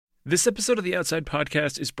This episode of the Outside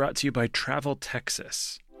Podcast is brought to you by Travel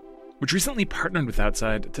Texas, which recently partnered with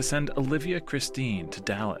Outside to send Olivia Christine to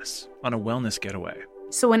Dallas on a wellness getaway.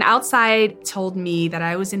 So when Outside told me that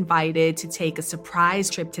I was invited to take a surprise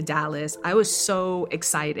trip to Dallas, I was so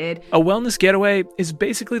excited. A wellness getaway is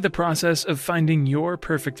basically the process of finding your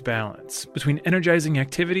perfect balance between energizing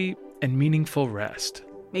activity and meaningful rest.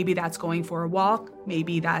 Maybe that's going for a walk.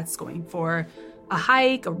 Maybe that's going for a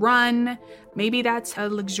hike, a run. Maybe that's a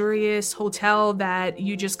luxurious hotel that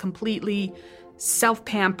you just completely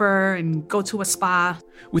self-pamper and go to a spa.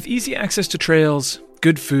 With easy access to trails,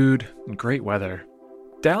 good food, and great weather,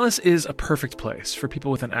 Dallas is a perfect place for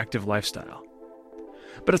people with an active lifestyle.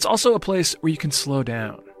 But it's also a place where you can slow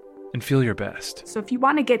down and feel your best. So if you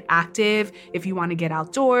want to get active, if you want to get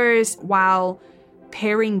outdoors, while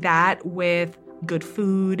pairing that with good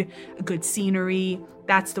food, good scenery,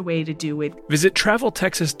 that's the way to do it. Visit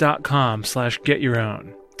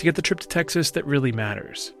traveltexas.com/getyourown to get the trip to Texas that really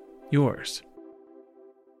matters. Yours.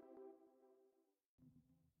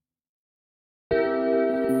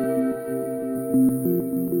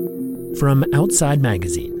 From Outside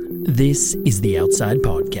Magazine, this is the Outside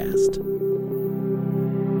Podcast.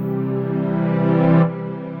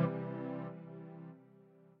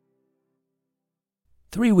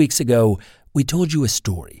 Three weeks ago, we told you a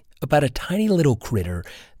story about a tiny little critter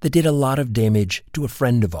that did a lot of damage to a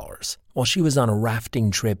friend of ours while she was on a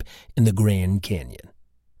rafting trip in the Grand Canyon.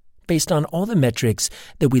 Based on all the metrics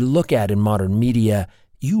that we look at in modern media,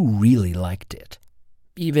 you really liked it.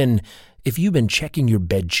 Even if you've been checking your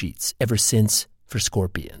bed sheets ever since for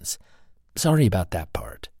scorpions. Sorry about that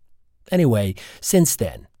part. Anyway, since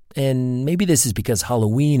then, and maybe this is because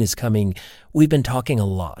Halloween is coming, we've been talking a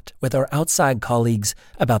lot with our outside colleagues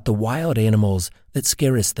about the wild animals that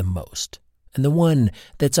scare us the most. And the one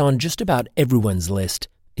that's on just about everyone's list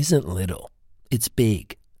isn't little. It's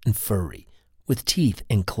big and furry, with teeth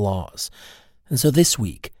and claws. And so this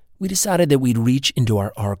week, we decided that we'd reach into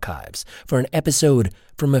our archives for an episode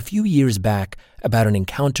from a few years back about an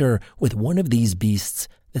encounter with one of these beasts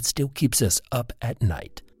that still keeps us up at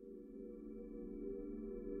night.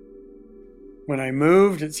 When I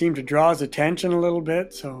moved, it seemed to draw his attention a little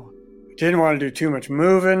bit, so I didn't want to do too much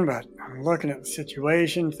moving, but I'm looking at the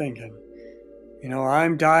situation thinking,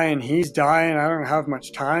 I'm dying, he's dying, I don't have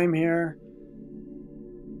much time here.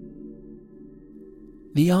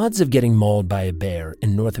 The odds of getting mauled by a bear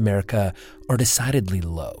in North America are decidedly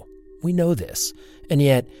low. We know this, and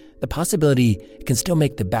yet the possibility can still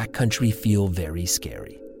make the backcountry feel very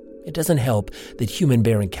scary. It doesn't help that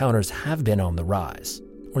human-bear encounters have been on the rise,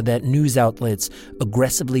 or that news outlets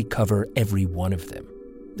aggressively cover every one of them.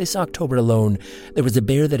 This October alone, there was a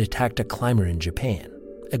bear that attacked a climber in Japan,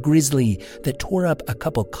 a grizzly that tore up a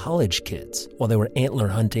couple college kids while they were antler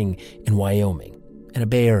hunting in Wyoming, and a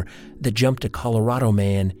bear that jumped a Colorado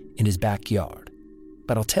man in his backyard.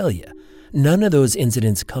 But I'll tell you, none of those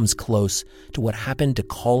incidents comes close to what happened to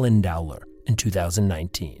Colin Dowler in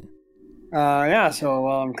 2019.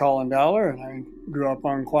 I'm Colin Dowler, and I grew up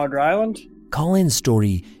on Quadra Island. Colin's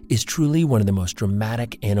story is truly one of the most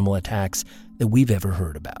dramatic animal attacks that we've ever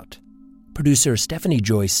heard about. Producer Stephanie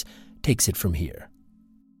Joyce takes it from here.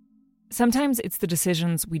 Sometimes it's the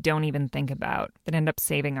decisions we don't even think about that end up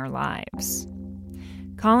saving our lives.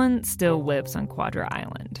 Colin still lives on Quadra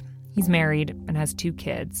Island. He's married and has 2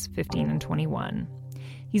 kids, 15 and 21.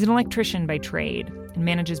 He's an electrician by trade and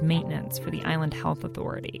manages maintenance for the Island Health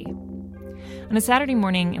Authority. On a Saturday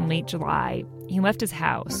morning in late July, he left his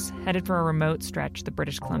house, headed for a remote stretch of the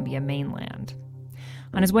British Columbia mainland.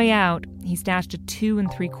 On his way out, he stashed a 2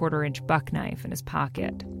 3/4-inch buck knife in his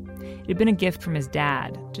pocket. It had been a gift from his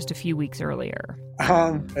dad just a few weeks earlier.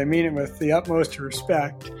 I mean it with the utmost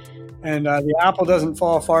respect. And the apple doesn't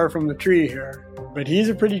fall far from the tree here. But he's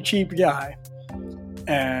a pretty cheap guy.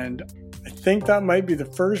 And I think that might be the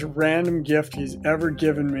first random gift he's ever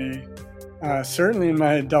given me, certainly in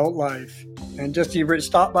my adult life. And just he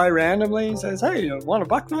stopped by randomly and says, "Hey, you want a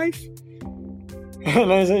buck knife?"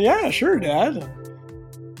 And I said, "Yeah, sure, Dad."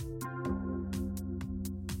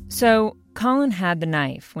 So Colin had the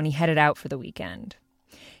knife when he headed out for the weekend.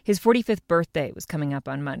 His 45th birthday was coming up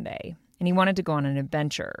on Monday, and he wanted to go on an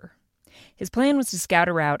adventure. His plan was to scout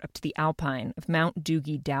a route up to the Alpine of Mount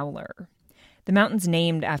Doogie Dowler. The mountain's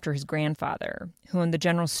named after his grandfather, who owned the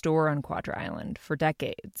general store on Quadra Island for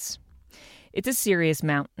decades. It's a serious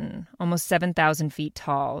mountain, almost 7,000 feet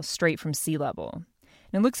tall, straight from sea level,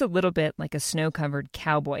 and it looks a little bit like a snow-covered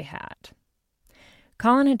cowboy hat.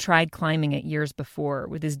 Colin had tried climbing it years before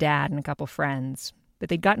with his dad and a couple friends, but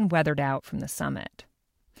they'd gotten weathered out from the summit.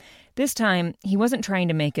 This time, he wasn't trying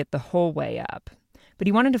to make it the whole way up, but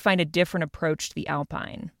he wanted to find a different approach to the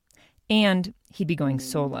Alpine, And he'd be going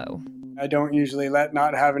solo. I don't usually let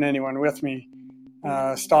not having anyone with me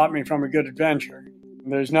stop me from a good adventure.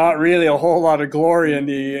 There's not really a whole lot of glory in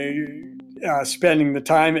the spending the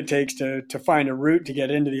time it takes to find a route to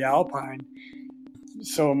get into the Alpine.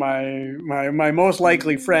 So my most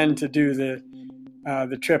likely friend to do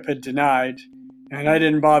the trip had denied, and I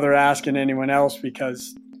didn't bother asking anyone else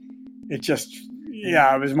because it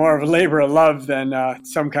was more of a labor of love than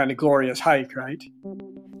some kind of glorious hike, right?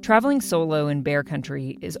 Traveling solo in bear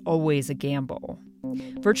country is always a gamble.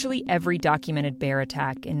 Virtually every documented bear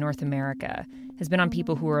attack in North America has been on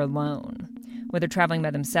people who are alone, whether traveling by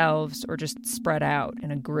themselves or just spread out in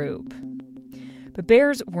a group. But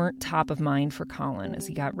bears weren't top of mind for Colin as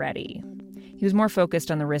he got ready. He was more focused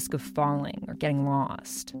on the risk of falling or getting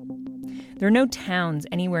lost. There are no towns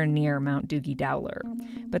anywhere near Mount Dowler,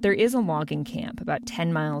 but there is a logging camp about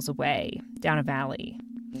 10 miles away, down a valley.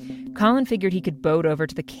 Colin figured he could boat over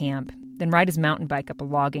to the camp, then ride his mountain bike up a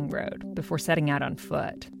logging road before setting out on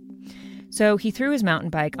foot. So he threw his mountain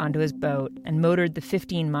bike onto his boat and motored the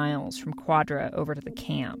 15 miles from Quadra over to the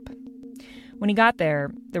camp. When he got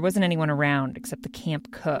there wasn't anyone around except the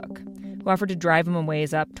camp cook, who offered to drive him a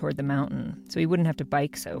ways up toward the mountain so he wouldn't have to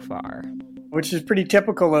bike so far. Which is pretty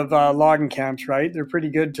typical of logging camps, right? They're pretty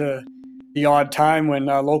good to the odd time when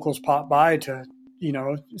locals pop by to,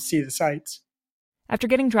 see the sights. After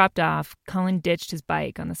getting dropped off, Colin ditched his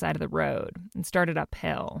bike on the side of the road and started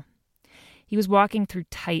uphill. He was walking through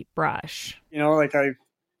tight brush. I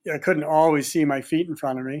couldn't always see my feet in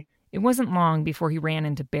front of me. It wasn't long before he ran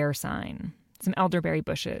into bear sign, some elderberry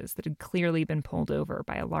bushes that had clearly been pulled over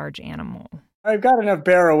by a large animal. I've got enough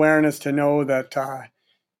bear awareness to know that,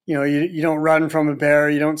 you don't run from a bear,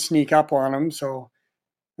 you don't sneak up on them. So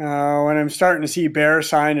when I'm starting to see bear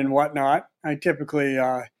sign and whatnot, I typically,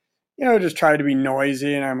 just try to be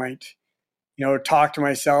noisy, and I might, talk to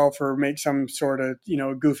myself or make some sort of,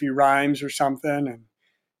 goofy rhymes or something.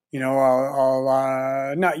 And,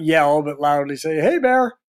 I'll not yell, but loudly say, "Hey,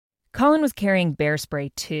 bear." Colin was carrying bear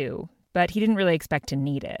spray too, but he didn't really expect to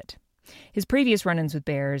need it. His previous run-ins with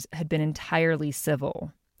bears had been entirely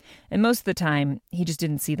civil, and most of the time, he just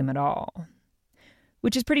didn't see them at all.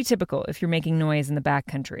 Which is pretty typical if you're making noise in the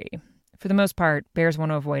backcountry. For the most part, bears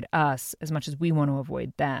want to avoid us as much as we want to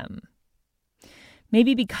avoid them.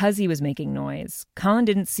 Maybe because he was making noise, Colin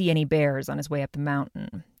didn't see any bears on his way up the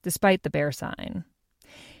mountain, despite the bear sign.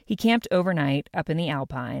 He camped overnight up in the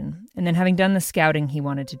Alpine, and then having done the scouting he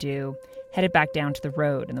wanted to do, headed back down to the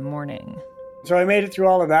road in the morning. So I made it through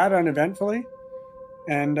all of that uneventfully,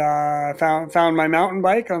 and found my mountain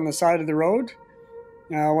bike on the side of the road.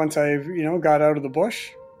 Once I, got out of the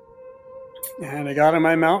bush, and I got on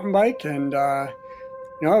my mountain bike, and I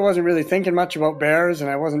wasn't really thinking much about bears, and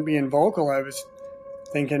I wasn't being vocal. I was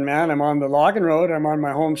thinking, man, I'm on the logging road. I'm on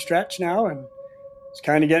my home stretch now, and I was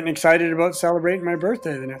kind of getting excited about celebrating my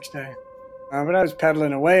birthday the next day. But I was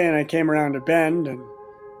pedaling away, and I came around a bend, and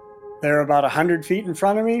there, about 100 feet in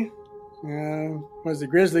front of me, was the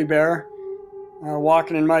grizzly bear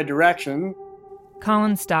walking in my direction.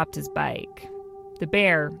 Colin stopped his bike. The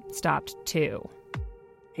bear stopped too.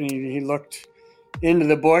 And he looked into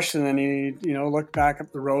the bush, and then he, looked back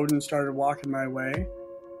up the road and started walking my way.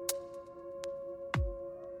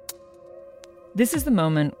 This is the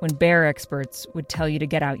moment when bear experts would tell you to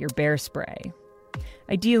get out your bear spray.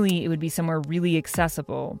 Ideally, it would be somewhere really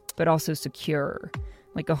accessible, but also secure,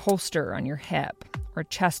 like a holster on your hip or a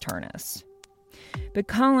chest harness. But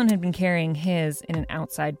Colin had been carrying his in an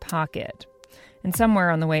outside pocket, and somewhere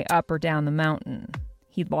on the way up or down the mountain,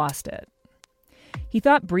 he'd lost it. He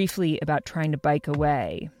thought briefly about trying to bike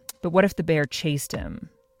away, but what if the bear chased him?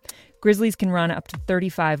 Grizzlies can run up to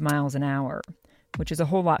 35 miles an hour, which is a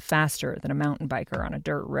whole lot faster than a mountain biker on a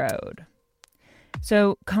dirt road.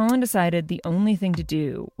 So Colin decided the only thing to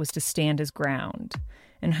do was to stand his ground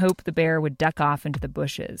and hope the bear would duck off into the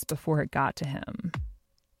bushes before it got to him.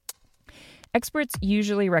 Experts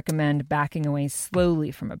usually recommend backing away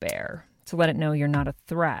slowly from a bear to let it know you're not a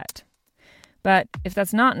threat. But if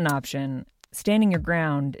that's not an option, standing your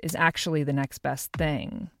ground is actually the next best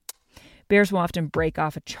thing. Bears will often break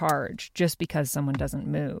off a charge just because someone doesn't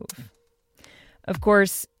move. Of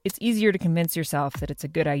course, it's easier to convince yourself that it's a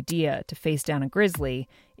good idea to face down a grizzly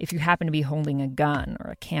if you happen to be holding a gun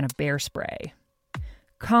or a can of bear spray.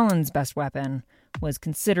 Colin's best weapon was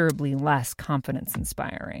considerably less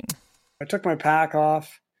confidence-inspiring. I took my pack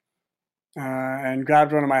off and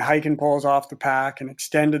grabbed one of my hiking poles off the pack and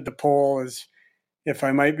extended the pole as if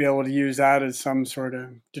I might be able to use that as some sort of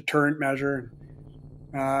deterrent measure.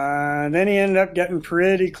 Then he ended up getting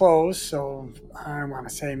pretty close, so I want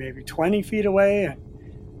to say maybe 20 feet away. And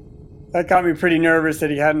that got me pretty nervous that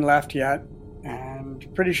he hadn't left yet.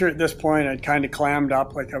 And pretty sure at this point I'd kind of clammed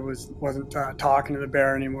up, like I wasn't talking to the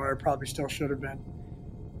bear anymore. I probably still should have been.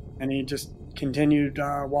 And he just continued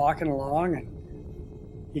walking along, and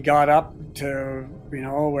he got up to,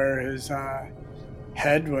 where his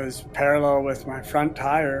head was parallel with my front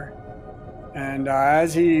tire. And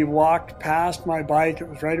as he walked past my bike, it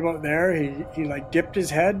was right about there, he like dipped his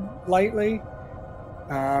head lightly,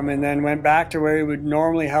 and then went back to where he would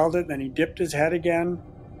normally held it. Then he dipped his head again.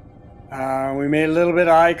 We made a little bit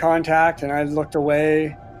of eye contact, and I looked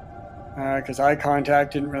away because eye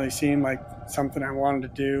contact didn't really seem like something I wanted to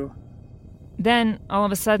do. Then, all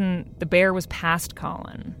of a sudden, the bear was past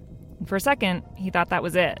Colin. And for a second, he thought that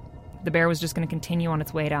was it. The bear was just going to continue on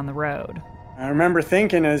its way down the road. I remember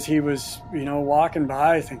thinking as he was, walking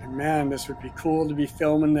by, thinking, man, this would be cool to be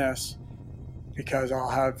filming this, because I'll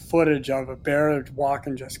have footage of a bear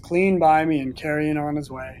walking just clean by me and carrying on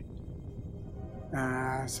his way.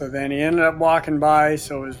 So then he ended up walking by,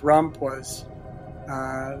 so his rump was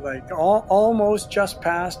almost just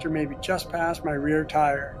past, or maybe just past my rear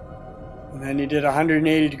tire. And then he did a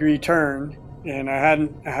 180-degree turn, and I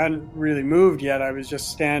hadn't really moved yet. I was just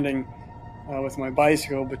standing with my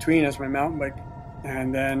bicycle between us, my mountain bike,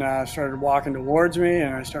 and then started walking towards me,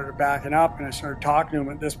 and I started backing up, and I started talking to him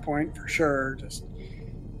at this point for sure, just,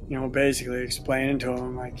 basically explaining to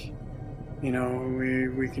him, like,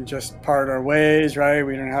 we can just part our ways, right?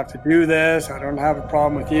 We don't have to do this. I don't have a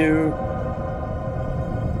problem with you.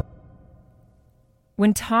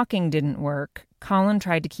 When talking didn't work, Colin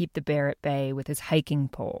tried to keep the bear at bay with his hiking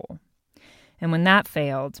pole. And when that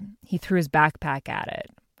failed, he threw his backpack at it,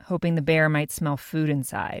 hoping the bear might smell food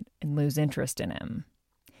inside and lose interest in him.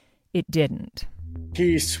 It didn't.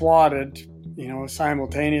 He swatted,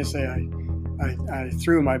 simultaneously. I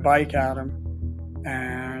threw my bike at him,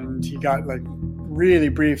 and he got really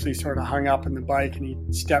briefly sort of hung up in the bike, and he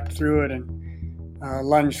stepped through it and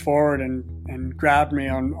lunged forward and grabbed me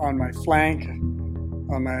on my flank,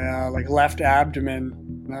 on my left abdomen.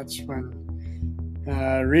 And that's when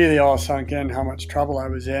really all sunk in how much trouble I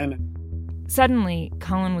was in. Suddenly,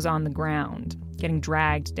 Colin was on the ground, getting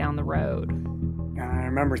dragged down the road. I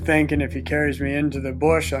remember thinking, if he carries me into the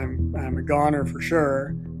bush, I'm a goner for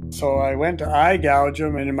sure. So I went to eye gouge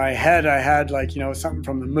him, and in my head I had something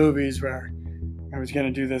from the movies where I was going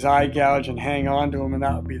to do this eye gouge and hang on to him, and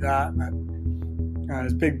that would be that. But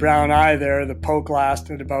his big brown eye there, the poke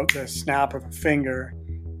lasted about the snap of a finger.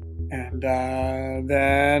 And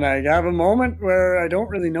then I have a moment where I don't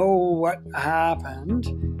really know what happened,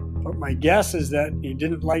 but my guess is that he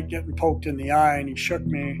didn't like getting poked in the eye, and he shook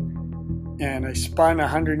me, and I spun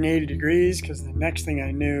 180 degrees, because the next thing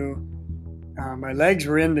I knew, my legs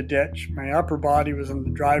were in the ditch, my upper body was in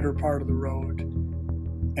the driver part of the road,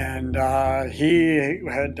 and he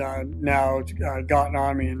had now gotten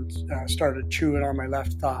on me and started chewing on my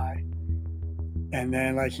left thigh. And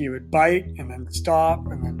then he would bite and then stop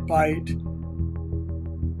and then bite.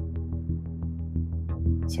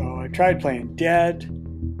 So I tried playing dead.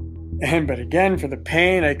 But again, for the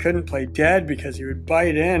pain, I couldn't play dead because he would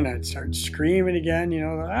bite in. I'd start screaming again,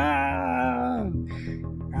 ah!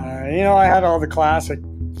 I had all the classic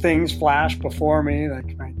things flash before me,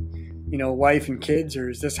 like my, wife and kids, or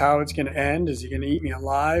is this how it's going to end? Is he going to eat me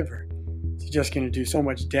alive? Or is he just going to do so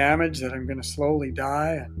much damage that I'm going to slowly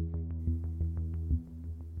die?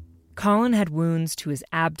 Colin had wounds to his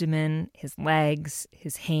abdomen, his legs,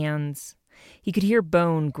 his hands. He could hear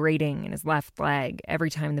bone grating in his left leg every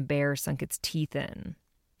time the bear sunk its teeth in.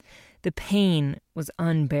 The pain was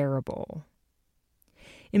unbearable.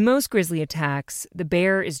 In most grizzly attacks, the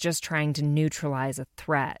bear is just trying to neutralize a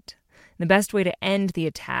threat. The best way to end the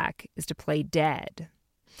attack is to play dead.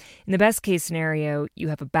 In the best case scenario, you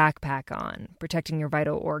have a backpack on, protecting your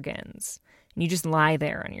vital organs, and you just lie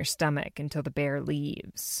there on your stomach until the bear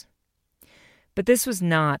leaves. But this was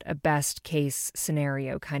not a best-case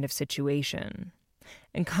scenario kind of situation,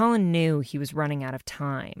 and Colin knew he was running out of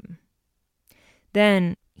time.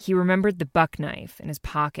 Then he remembered the buck knife in his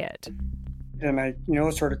pocket. And I,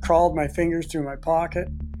 sort of crawled my fingers through my pocket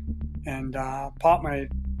and popped my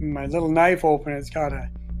little knife open. It's got a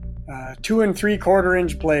 2 3/4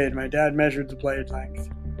 inch blade. My dad measured the blade length.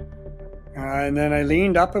 And then I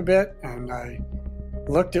leaned up a bit and I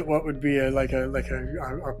looked at what would be a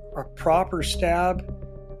proper stab,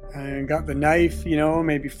 and got the knife,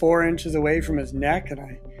 maybe 4 inches away from his neck, and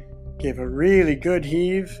I gave a really good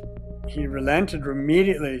heave. He relented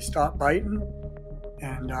immediately, stopped biting,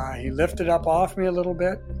 and he lifted up off me a little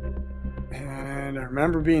bit. And I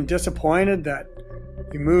remember being disappointed that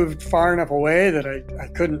he moved far enough away that I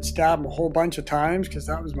couldn't stab him a whole bunch of times, because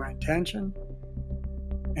that was my intention.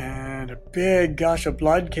 And and a big gush of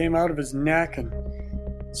blood came out of his neck and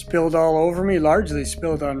spilled all over me, largely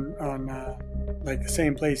spilled on like the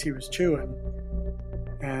same place he was chewing.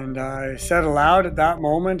 And I said aloud at that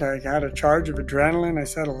moment, I had a charge of adrenaline. I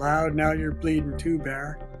said aloud, "Now you're bleeding too,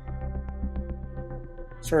 Bear."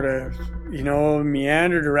 Sort of,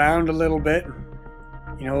 meandered around a little bit, and,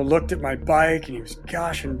 looked at my bike, and he was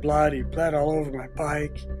gushing blood. He bled all over my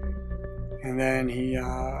bike. And then he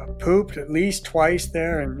pooped at least twice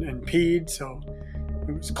there and peed, so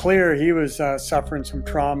it was clear he was suffering some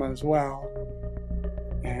trauma as well.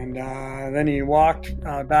 And then he walked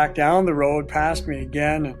back down the road past me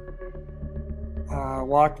again and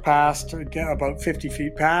walked past, about 50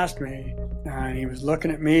 feet past me. And he was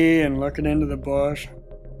looking at me and looking into the bush.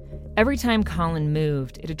 Every time Colin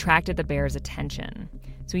moved, it attracted the bear's attention,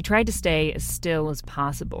 so he tried to stay as still as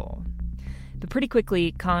possible. But pretty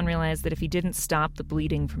quickly, Colin realized that if he didn't stop the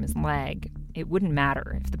bleeding from his leg, it wouldn't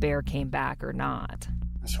matter if the bear came back or not.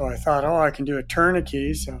 So I thought, I can do a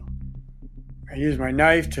tourniquet, so I used my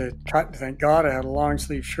knife to cut. Thank God I had a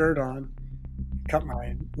long-sleeve shirt on. Cut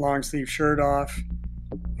my long-sleeve shirt off,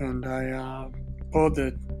 and I pulled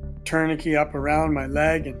the tourniquet up around my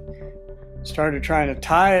leg and started trying to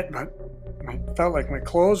tie it, but I felt like my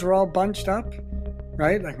clothes were all bunched up,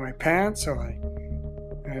 right, like my pants. So I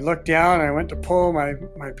looked down and I went to pull my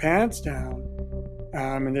pants down,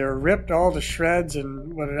 and they were ripped all to shreds,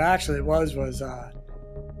 and what it actually was like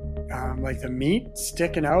the meat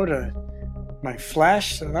sticking out of my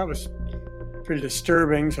flesh, so that was pretty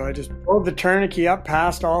disturbing. So I just pulled the tourniquet up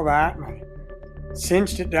past all that, and I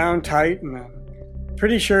cinched it down tight, and I'm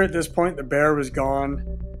pretty sure at this point the bear was gone.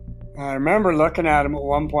 I remember looking at him at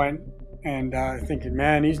one point and thinking,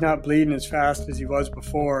 man, he's not bleeding as fast as he was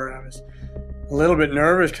before. And I was a little bit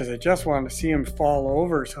nervous because I just wanted to see him fall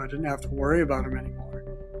over so I didn't have to worry about him anymore.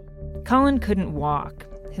 Colin couldn't walk.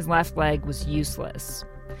 His left leg was useless.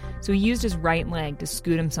 So he used his right leg to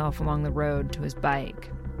scoot himself along the road to his bike,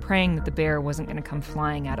 praying that the bear wasn't going to come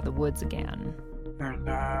flying out of the woods again. And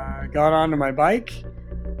I got onto my bike,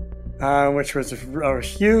 which was a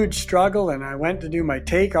huge struggle, and I went to do my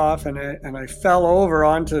takeoff, and I fell over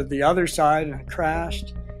onto the other side, and I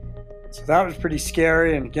crashed. So that was pretty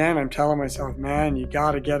scary, and again, I'm telling myself, man, you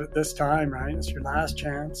got to get it this time, right? It's your last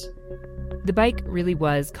chance. The bike really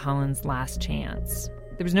was Colin's last chance.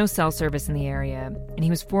 There was no cell service in the area, and he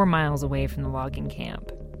was 4 miles away from the logging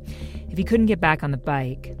camp. If he couldn't get back on the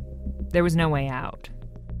bike, there was no way out.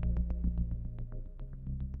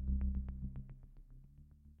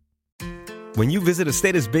 When you visit a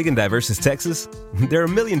state as big and diverse as Texas, there are a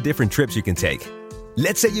million different trips you can take.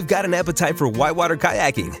 Let's say you've got an appetite for whitewater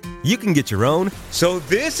kayaking. You can get your own, so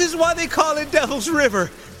this is why they call it Devil's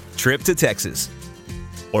River, trip to Texas.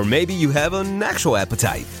 Or maybe you have an actual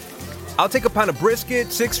appetite. I'll take a pound of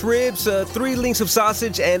brisket, 6 ribs, 3 links of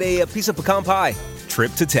sausage, and a piece of pecan pie.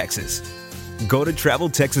 Trip to Texas. Go to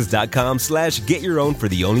traveltexas.com/get-your-own for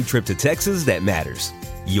the only trip to Texas that matters.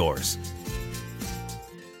 Yours.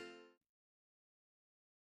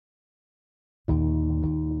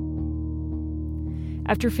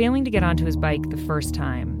 After failing to get onto his bike the first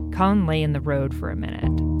time, Colin lay in the road for a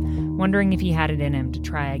minute, wondering if he had it in him to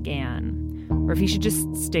try again, or if he should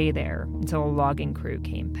just stay there until a logging crew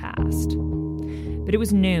came past. But it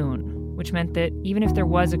was noon, which meant that even if there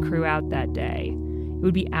was a crew out that day, it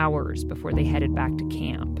would be hours before they headed back to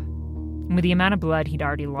camp. And with the amount of blood he'd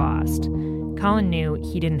already lost, Colin knew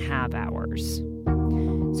he didn't have hours.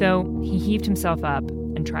 So he heaved himself up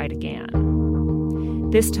and tried again.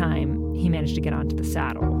 This time, he managed to get onto the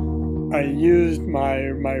saddle. I used my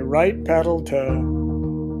right pedal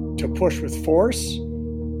to push with force,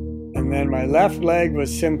 and then my left leg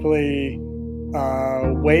was simply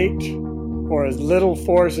weight or as little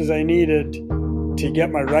force as I needed to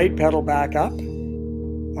get my right pedal back up.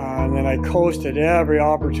 And then I coasted every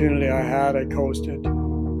opportunity I had. I coasted.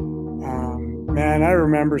 Man, I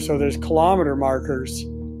remember, so there's kilometer markers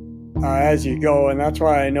as you go, and that's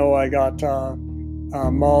why I know I got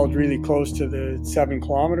mauled really close to the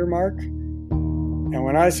 7-kilometer mark. And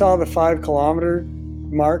when I saw the 5-kilometer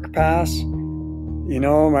mark pass,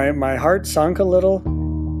 my heart sunk a little.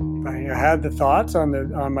 I had the thoughts on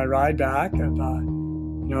my ride back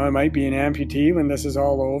that I might be an amputee when this is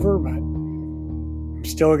all over, but I'm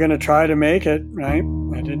still going to try to make it, right?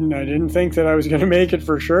 I didn't think that I was going to make it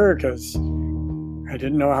for sure, because I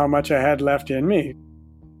didn't know how much I had left in me.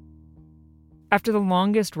 After the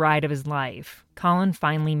longest ride of his life, Colin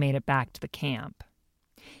finally made it back to the camp.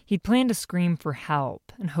 He'd planned to scream for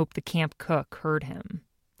help and hope the camp cook heard him.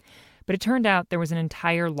 But it turned out there was an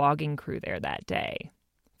entire logging crew there that day.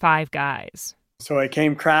 5 guys. So I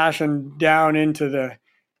came crashing down into the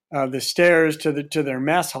the stairs to their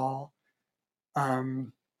mess hall.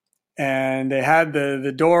 And they had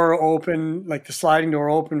the door open, like the sliding door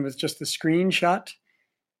open with just the screen shut.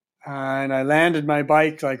 And I landed my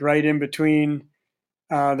bike like right in between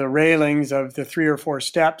the railings of the 3 or 4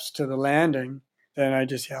 steps to the landing. Then I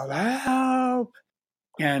just yelled, "Help!"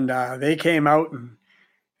 And they came out, and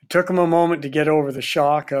it took them a moment to get over the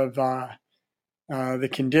shock of the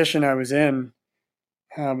condition I was in.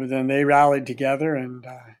 But then they rallied together and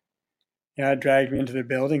dragged me into the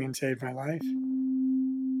building and saved my life.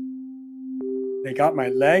 They got my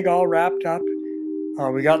leg all wrapped up.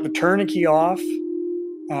 We got the tourniquet off.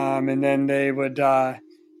 And then they would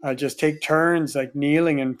just take turns, like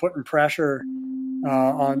kneeling and putting pressure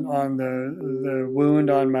on the wound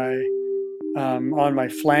on my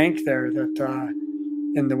flank there. That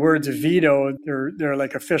in the words of Vito, they're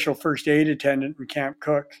like official first aid attendant in Camp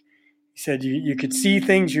Cook. He said you could see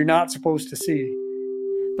things you're not supposed to see.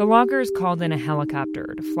 The loggers called in a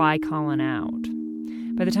helicopter to fly Colin out.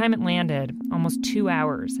 By the time it landed, almost 2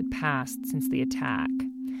 hours had passed since the attack.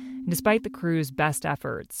 And despite the crew's best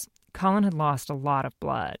efforts, Colin had lost a lot of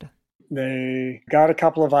blood. They got a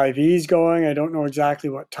couple of IVs going. I don't know exactly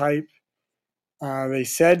what type. They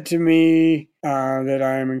said to me that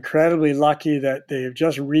I am incredibly lucky that they have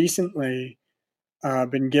just recently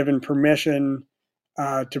been given permission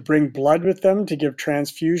to bring blood with them to give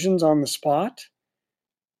transfusions on the spot.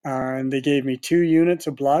 And they gave me 2 units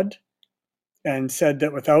of blood and said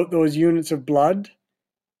that without those units of blood,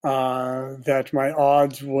 that my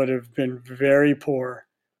odds would have been very poor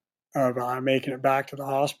of making it back to the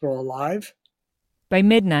hospital alive. By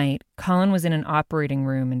midnight, Colin was in an operating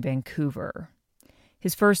room in Vancouver.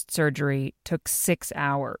 His first surgery took 6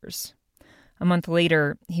 hours. A month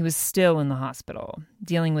later, he was still in the hospital,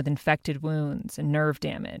 dealing with infected wounds and nerve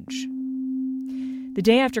damage. The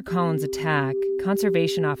day after Colin's attack,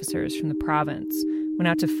 conservation officers from the province went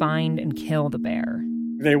out to find and kill the bear.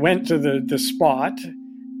 They went to the spot,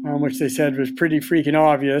 which they said was pretty freaking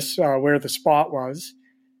obvious where the spot was.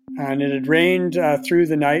 And it had rained through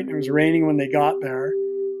the night. It was raining when they got there.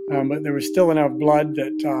 But there was still enough blood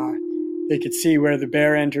that they could see where the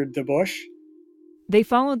bear entered the bush. They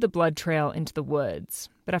followed the blood trail into the woods,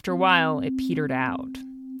 but after a while, it petered out.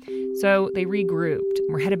 So they regrouped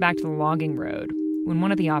and were headed back to the logging road when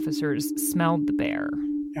one of the officers smelled the bear.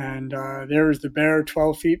 And there was the bear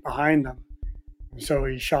 12 feet behind them. So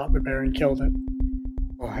he shot the bear and killed it.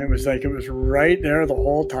 Well, it was right there the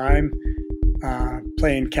whole time,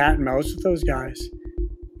 playing cat and mouse with those guys.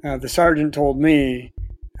 The sergeant told me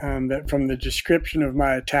that from the description of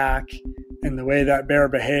my attack and the way that bear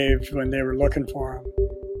behaved when they were looking for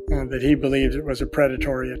him, that he believes it was a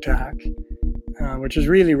predatory attack, which is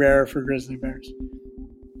really rare for grizzly bears.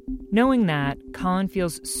 Knowing that, Colin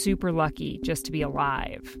feels super lucky just to be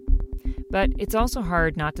alive. But it's also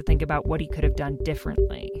hard not to think about what he could have done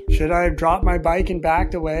differently. Should I have dropped my bike and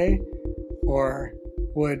backed away? Or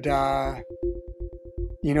would,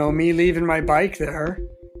 me leaving my bike there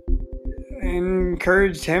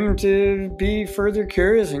encouraged him to be further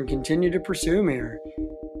curious and continue to pursue me? Or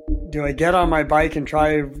do I get on my bike and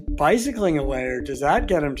try bicycling away? Or does that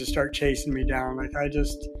get him to start chasing me down?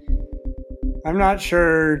 I'm not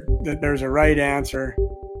sure that there's a right answer.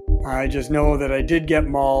 I just know that I did get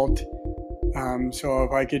mauled. So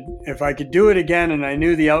if I could do it again and I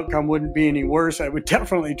knew the outcome wouldn't be any worse, I would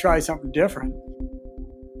definitely try something different.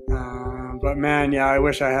 But man, yeah, I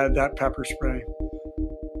wish I had that pepper spray.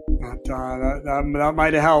 That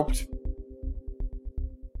might have helped.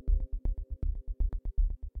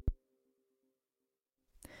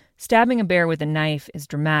 Stabbing a bear with a knife is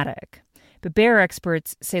dramatic, but bear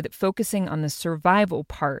experts say that focusing on the survival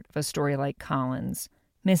part of a story like Colin's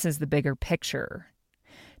misses the bigger picture.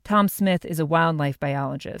 Tom Smith is a wildlife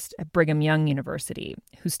biologist at Brigham Young University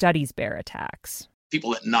who studies bear attacks.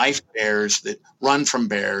 People that knife bears, that run from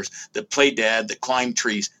bears, that play dead, that climb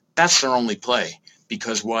trees, that's their only play,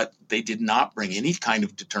 because they did not bring any kind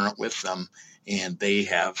of deterrent with them, and they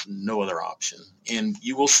have no other option. And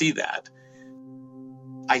you will see that.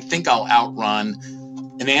 I think I'll outrun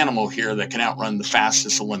an animal here that can outrun the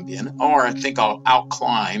fastest Olympian, or I think I'll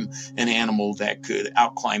outclimb an animal that could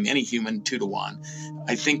outclimb any human 2 to 1.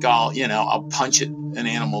 I think I'll punch at an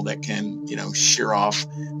animal that can, shear off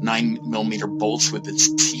 9mm bolts with its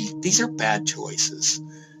teeth. These are bad choices,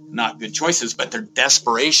 not good choices, but they're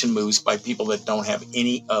desperation moves by people that don't have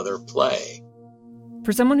any other play.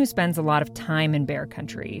 For someone who spends a lot of time in bear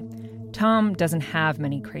country, Tom doesn't have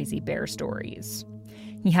many crazy bear stories.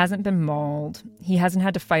 He hasn't been mauled. He hasn't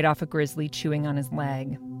had to fight off a grizzly chewing on his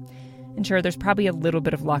leg. And sure, there's probably a little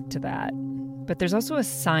bit of luck to that. But there's also a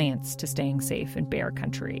science to staying safe in bear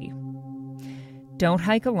country. Don't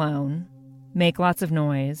hike alone, make lots of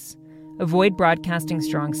noise, avoid broadcasting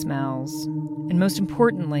strong smells, and most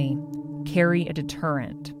importantly, carry a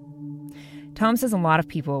deterrent. Tom says a lot of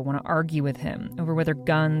people want to argue with him over whether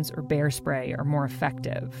guns or bear spray are more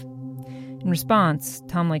effective. In response,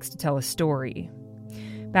 Tom likes to tell a story.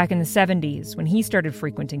 Back in the 70s, when he started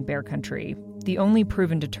frequenting bear country, the only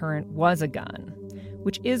proven deterrent was a gun,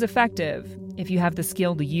 which is effective if you have the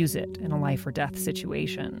skill to use it in a life or death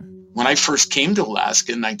situation. When I first came to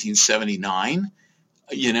Alaska in 1979,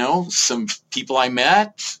 some people I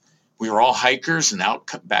met, we were all hikers and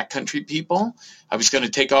backcountry people. I was going to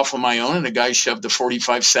take off on my own, and a guy shoved the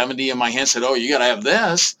 45-70 in my hand and said, "Oh, you got to have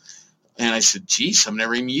this." And I said, "Geez, I've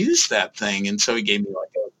never even used that thing." And so he gave me like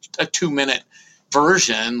a 2-minute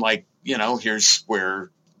version, like, here's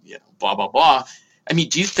where, blah, blah, blah. I mean,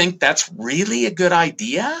 do you think that's really a good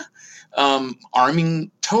idea?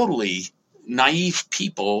 Arming totally naive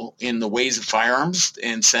people in the ways of firearms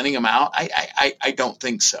and sending them out? I don't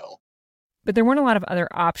think so. But there weren't a lot of other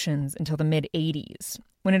options until the mid-'80s,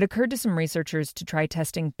 when it occurred to some researchers to try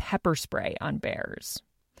testing pepper spray on bears.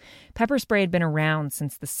 Pepper spray had been around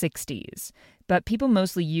since the 60s, but people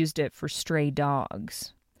mostly used it for stray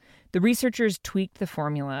dogs. The researchers tweaked the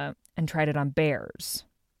formula and tried it on bears.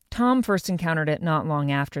 Tom first encountered it not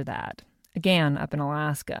long after that, again up in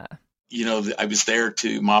Alaska. I was there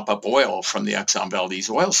to mop up oil from the Exxon Valdez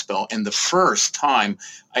oil spill, and the first time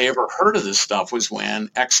I ever heard of this stuff was when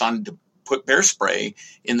Exxon put bear spray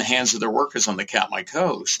in the hands of their workers on the Katmai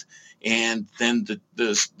coast. And then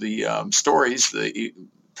the stories, the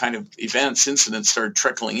kind of incidents started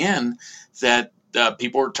trickling in that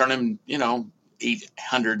people were turning,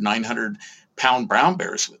 800, 900-pound brown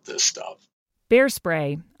bears with this stuff. Bear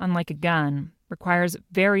spray, unlike a gun, requires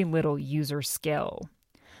very little user skill.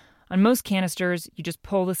 On most canisters, you just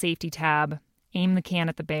pull the safety tab, aim the can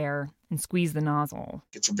at the bear, and squeeze the nozzle.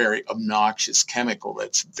 It's a very obnoxious chemical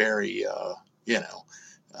that's very,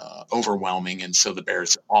 overwhelming. And so the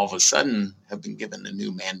bears all of a sudden have been given a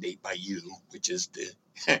new mandate by you, which is to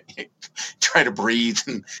try to breathe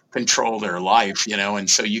and control their life, and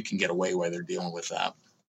so you can get away while they're dealing with that.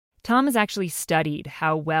 Tom has actually studied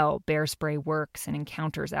how well bear spray works in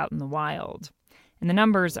encounters out in the wild, and the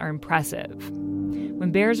numbers are impressive.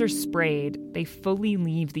 When bears are sprayed, they fully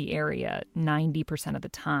leave the area 90% of the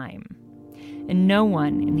time. And no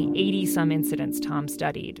one in the 80-some incidents Tom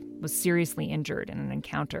studied was seriously injured in an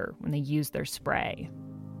encounter when they used their spray.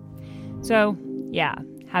 So, yeah,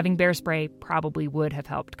 having bear spray probably would have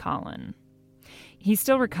helped Colin. He's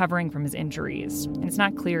still recovering from his injuries, and it's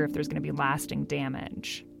not clear if there's going to be lasting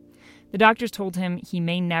damage. The doctors told him he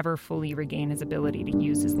may never fully regain his ability to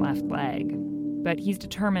use his left leg, but he's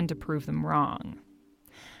determined to prove them wrong.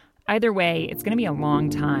 Either way, it's going to be a long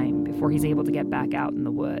time before he's able to get back out in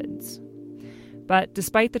the woods. But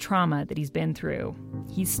despite the trauma that he's been through,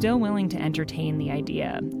 he's still willing to entertain the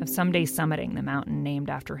idea of someday summiting the mountain named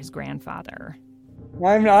after his grandfather.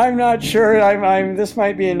 I'm not sure. This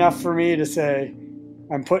might be enough for me to say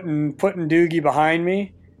I'm putting Doogie behind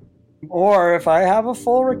me. Or if I have a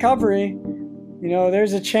full recovery,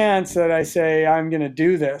 there's a chance that I say I'm going to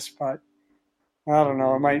do this, but I don't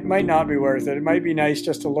know. It might not be worth it. It might be nice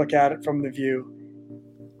just to look at it from the view.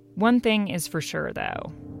 One thing is for sure,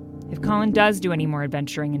 though. If Colin does do any more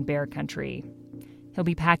adventuring in bear country, he'll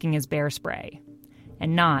be packing his bear spray,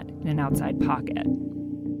 and not in an outside pocket.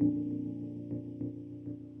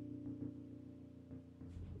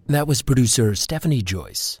 That was producer Stephanie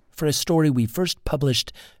Joyce for a story we first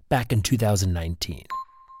published back in 2019.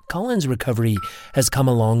 Colin's recovery has come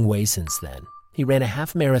a long way since then. He ran a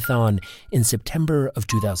half marathon in September of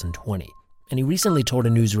 2020, and he recently told a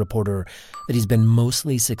news reporter that he's been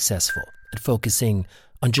mostly successful at focusing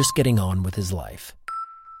on just getting on with his life.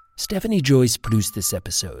 Stephanie Joyce produced this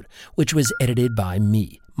episode, which was edited by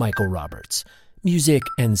me, Michael Roberts. Music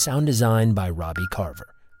and sound design by Robbie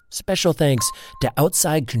Carver. Special thanks to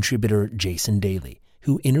outside contributor Jason Daly,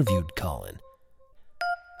 who interviewed Colin.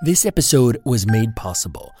 This episode was made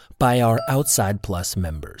possible by our Outside Plus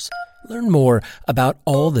members. Learn more about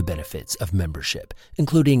all the benefits of membership,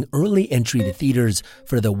 including early entry to theaters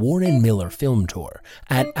for the Warren Miller Film Tour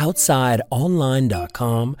at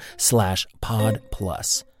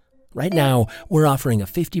outsideonline.com/podplus. Right now, we're offering a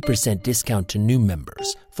 50% discount to new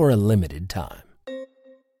members for a limited time.